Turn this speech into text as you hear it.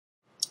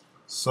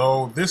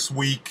So this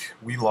week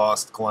we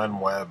lost Glenn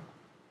Webb.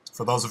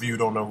 For those of you who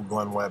don't know who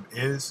Glenn Webb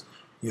is,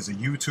 he's a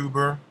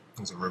YouTuber,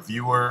 he's a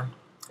reviewer,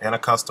 and a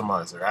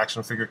customizer,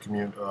 action figure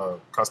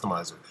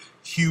customizer.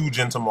 Huge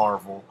into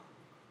Marvel.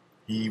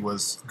 He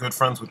was good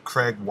friends with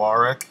Craig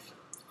Warwick.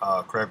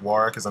 Craig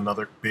Warwick is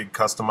another big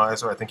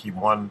customizer. I think he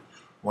won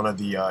one of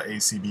the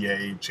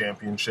ACBA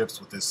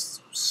championships with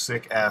this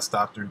sick ass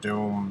Doctor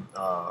Doom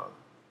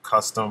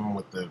custom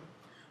with the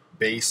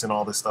bass and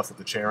all this stuff with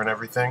the chair and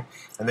everything.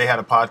 And they had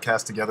a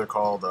podcast together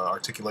called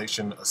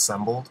Articulation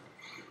Assembled.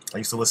 I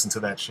used to listen to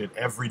that shit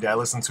every day. I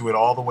listened to it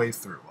all the way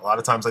through. A lot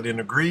of times I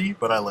didn't agree,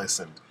 but I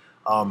listened.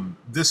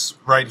 This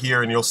right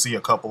here, and you'll see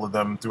a couple of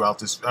them throughout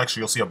this.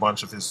 Actually, you'll see a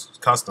bunch of his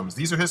customs.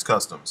 These are his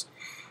customs.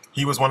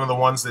 He was one of the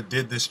ones that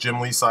did this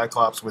Jim Lee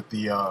Cyclops with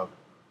the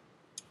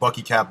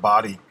Bucky Cap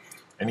body,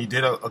 and he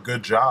did a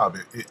good job.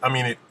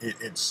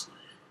 It's.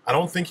 I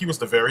don't think he was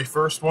the very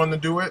first one to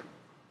do it,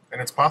 and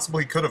it's possible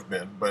he could have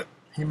been, but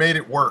he made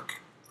it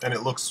work, and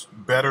it looks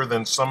better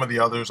than some of the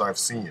others I've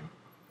seen.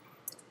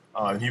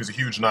 And he was a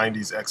huge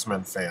 90s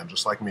X-Men fan,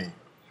 just like me.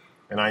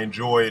 And I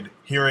enjoyed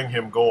hearing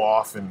him go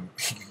off and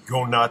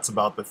go nuts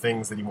about the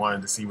things that he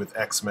wanted to see with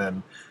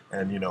X-Men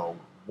and,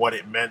 what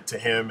it meant to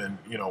him and,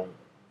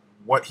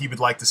 what he would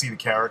like to see the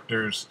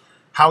characters,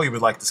 how he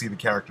would like to see the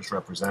characters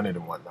represented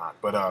and whatnot.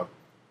 But,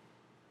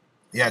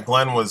 yeah,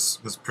 Glenn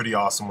was pretty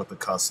awesome with the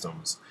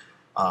customs.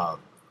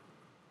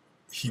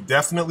 He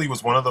definitely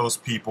was one of those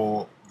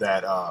people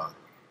that,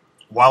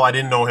 while I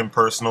didn't know him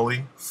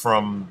personally,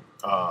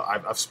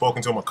 I've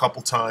spoken to him a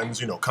couple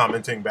times,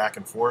 commenting back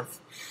and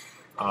forth,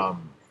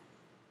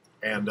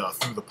 and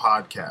through the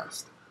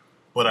podcast.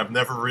 But I've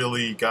never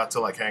really got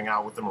to hang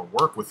out with him or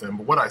work with him.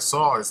 But what I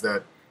saw is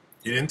that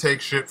he didn't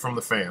take shit from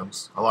the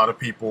fans. A lot of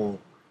people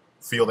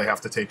feel they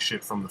have to take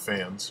shit from the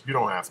fans. You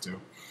don't have to.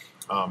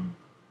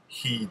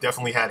 He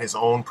definitely had his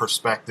own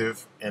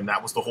perspective, and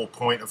that was the whole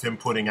point of him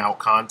putting out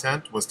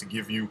content, was to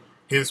give you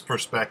his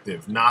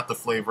perspective, not the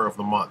flavor of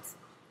the month,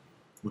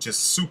 which is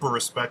super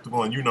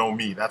respectable, and you know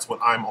me, that's what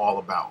I'm all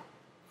about.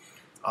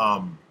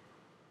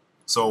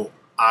 So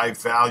I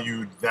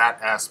valued that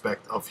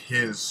aspect of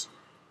his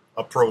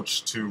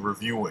approach to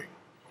reviewing.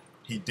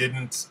 He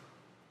didn't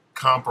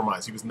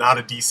compromise. He was not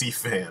a DC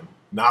fan,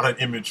 not an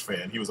Image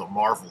fan. He was a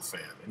Marvel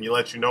fan, and he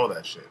let you know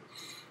that shit.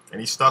 And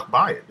he stuck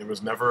by it. There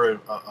was never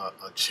a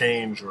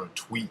change or a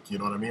tweak, you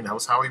know what I mean? That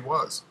was how he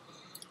was.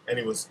 And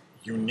he was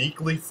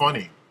uniquely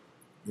funny.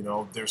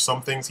 There's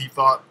some things he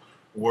thought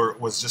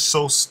was just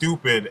so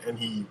stupid, and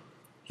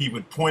he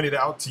would point it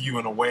out to you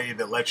in a way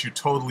that lets you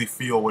totally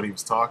feel what he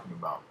was talking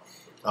about.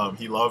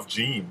 He loved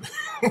Gene.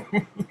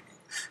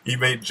 He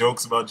made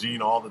jokes about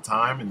Gene all the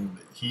time, and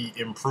he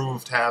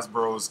improved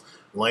Hasbro's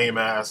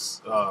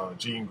lame-ass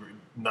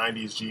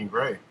 90s Jean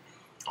Grey.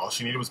 All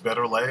she needed was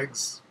better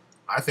legs.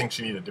 I think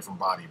she needed a different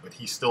body, but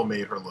he still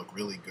made her look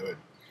really good.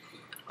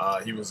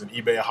 He was an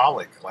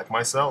eBay-aholic, like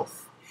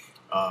myself.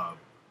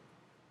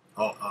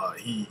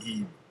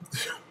 He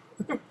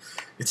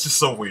it's just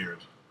so weird.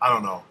 I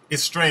don't know.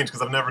 It's strange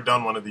because I've never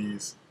done one of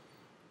these.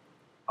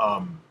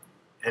 And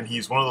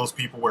he's one of those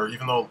people where,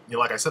 even though,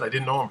 like I said, I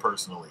didn't know him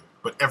personally,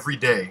 but every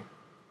day,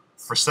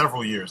 for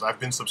several years,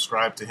 I've been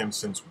subscribed to him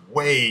since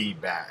way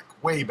back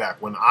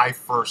when I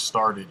first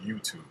started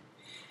YouTube.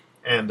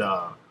 And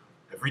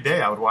every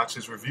day I would watch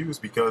his reviews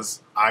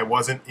because I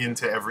wasn't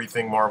into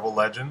everything Marvel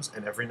Legends,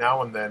 and every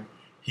now and then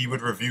he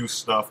would review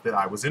stuff that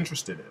I was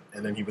interested in,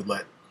 and then he would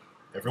let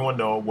everyone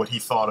know what he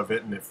thought of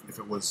it and if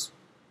it was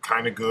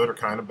kind of good or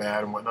kind of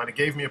bad and whatnot. It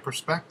gave me a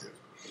perspective.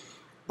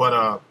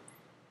 But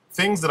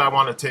things that I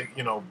want to take,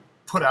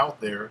 put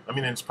out there, I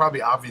mean, it's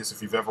probably obvious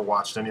if you've ever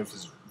watched any of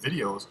his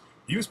videos,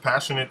 he was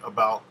passionate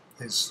about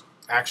his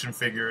action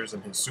figures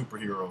and his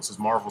superheroes, his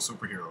Marvel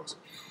superheroes.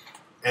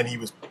 And he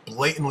was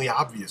blatantly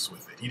obvious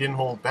with it. He didn't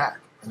hold back.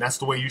 And that's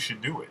the way you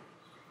should do it.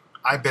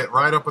 I bet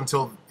right up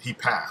until he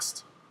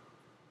passed,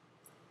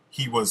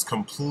 he was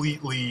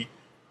completely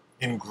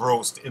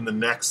engrossed in the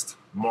next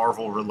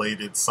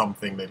Marvel-related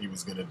something that he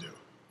was going to do.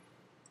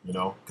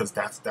 Because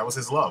that was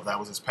his love. That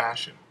was his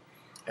passion.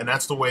 And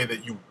that's the way that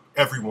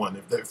everyone,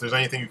 if there's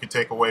anything you could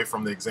take away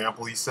from the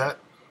example he set,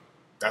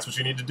 that's what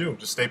you need to do.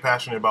 Just stay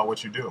passionate about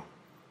what you do.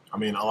 I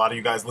mean, a lot of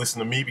you guys listen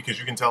to me because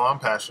you can tell I'm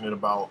passionate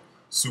about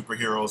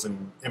superheroes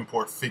and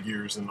import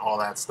figures and all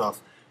that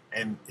stuff.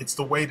 And it's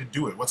the way to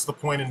do it. What's the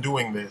point in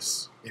doing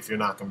this if you're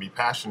not going to be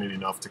passionate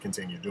enough to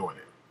continue doing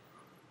it?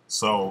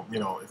 So,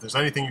 if there's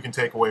anything you can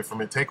take away from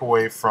it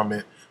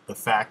the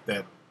fact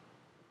that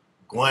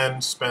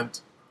Glenn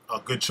spent a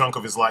good chunk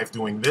of his life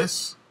doing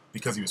this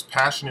because he was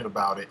passionate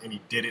about it, and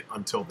he did it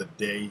until the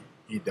day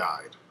he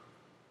died.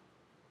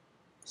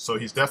 So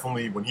he's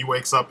definitely, when he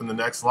wakes up in the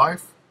next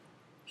life,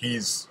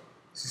 he's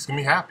going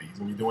to be happy. He's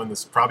going to be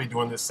probably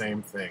doing this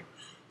same thing.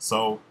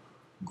 So,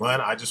 Glenn,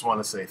 I just want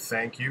to say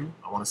thank you.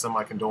 I want to send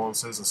my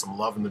condolences and some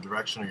love in the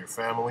direction of your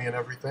family and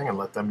everything, and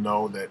let them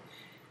know that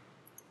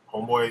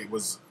homeboy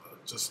was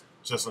just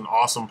an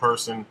awesome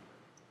person,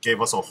 gave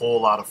us a whole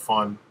lot of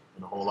fun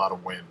and a whole lot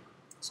of win.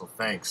 So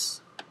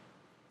thanks.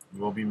 You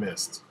will be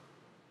missed.